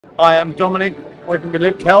Hi, I'm Dominic, working with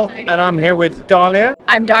Live Health, and I'm here with Dalia.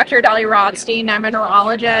 I'm Dr. Dalia Rotstien. I'm a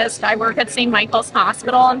neurologist. I work at St. Michael's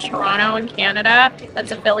Hospital in Toronto, in Canada, that's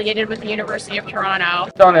affiliated with the University of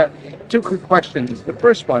Toronto. Dalia, two quick questions. The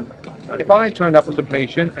first one, if I turned up as a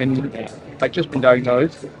patient and I'd just been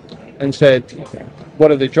diagnosed and said, what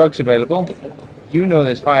are the drugs available? You know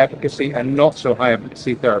there's high efficacy and not so high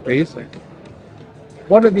efficacy therapies.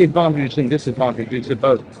 What are the advantages and disadvantages of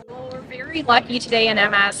both? We're very lucky today in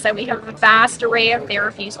MS that we have a vast array of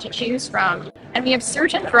therapies to choose from. And we have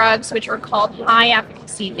certain drugs which are called high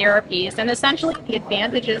efficacy therapies. And essentially the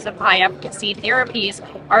advantages of high efficacy therapies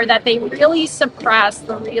are that they really suppress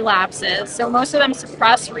the relapses. So most of them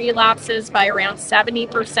suppress relapses by around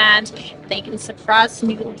 70%. They can suppress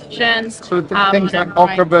new lesions. So things like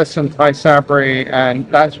ECTRIMS and Tysabri, and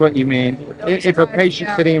that's what you mean. If a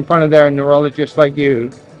patient's sitting in front of their neurologist like you,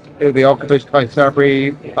 the ECTRIMS,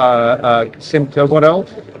 Tysabri, Sympta, what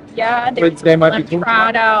else? Yeah, they might be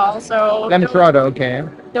also. Lemtrada, okay.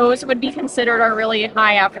 Those would be considered our really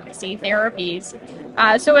high efficacy therapies.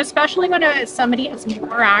 So especially when somebody has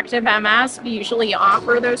more active MS, we usually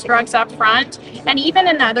offer those drugs up front. And even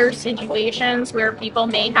in other situations where people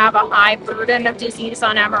may have a high burden of disease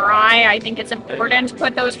on MRI, I think it's important to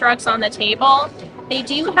put those drugs on the table. They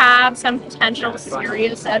do have some potential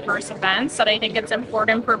serious adverse events that I think it's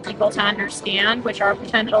important for people to understand, which are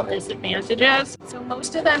potential disadvantages. So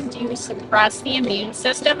most of them do suppress the immune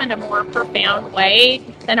system in a more profound way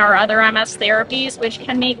than our other MS therapies, which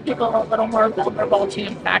can make people a little more vulnerable to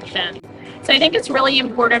infection. So I think it's really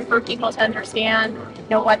important for people to understand,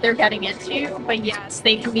 what they're getting into. But yes,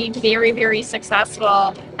 they can be very, very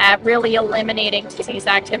successful at really eliminating disease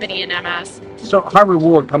activity in MS. So high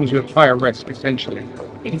reward comes with higher risk, essentially.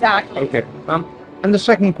 Exactly. Okay. And the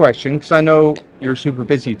second question, because I know you're super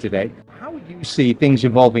busy today, how would you see things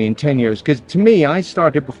evolving in 10 years? Because to me, I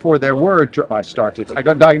started before there were I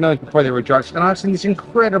got diagnosed before there were drugs, and I've seen this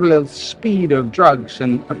incredible speed of drugs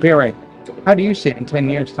and appearing. How do you see it in 10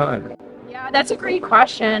 years' time? That's a great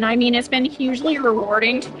question. I mean, it's been hugely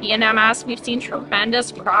rewarding to be in MS. We've seen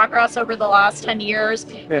tremendous progress over the last 10 years.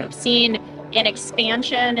 Yeah. We've seen an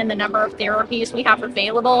expansion in the number of therapies we have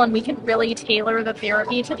available, and we can really tailor the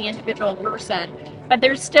therapy to the individual person. But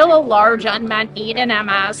there's still a large unmet need in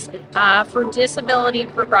MS for disability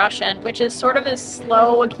progression, which is sort of a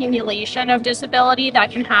slow accumulation of disability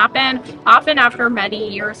that can happen often after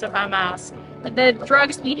many years of MS. The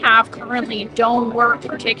drugs we have currently don't work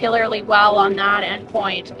particularly well on that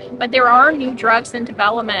endpoint, but there are new drugs in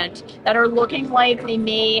development that are looking like they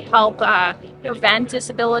may help prevent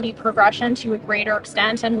disability progression to a greater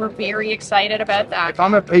extent, and we're very excited about that. If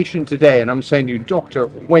I'm a patient today and I'm saying to you, doctor,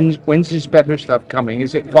 when's this better stuff coming?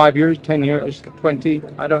 Is it 5 years, 10 years, 20?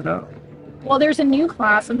 I don't know. Well, there's a new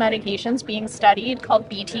class of medications being studied called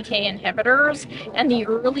BTK inhibitors, and the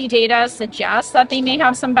early data suggests that they may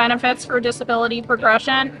have some benefits for disability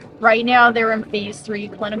progression. Right now, they're in phase 3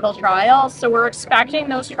 clinical trials, so we're expecting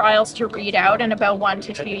those trials to read out in about 1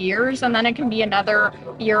 to 2 years, and then it can be another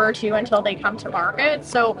year or two until they come to market.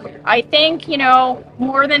 So I think,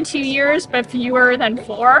 more than 2 years, but fewer than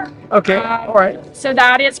 4. Okay, all right. So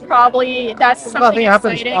that's something Nothing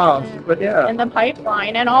happens exciting fast, but yeah. in the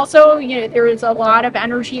pipeline. And also, there is a lot of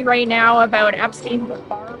energy right now about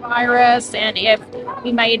Epstein-Barr virus, and if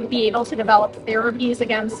we might be able to develop therapies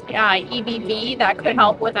against EBV that could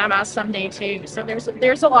help with MS someday too. So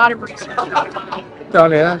there's a lot of research going on.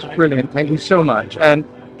 Dalia, that's brilliant. Thank you so much. And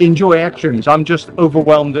enjoy ECTRIMS. I'm just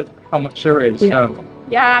overwhelmed at how much there is. So.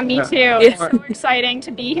 Yeah, me too. It's so exciting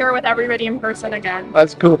to be here with everybody in person again.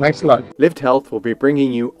 That's cool. Thanks a lot. Lived Health will be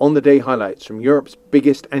bringing you on-the-day highlights from Europe's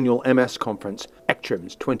biggest annual MS conference,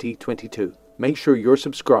 ECTRIMS 2022. Make sure you're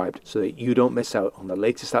subscribed so that you don't miss out on the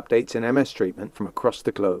latest updates in MS treatment from across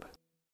the globe.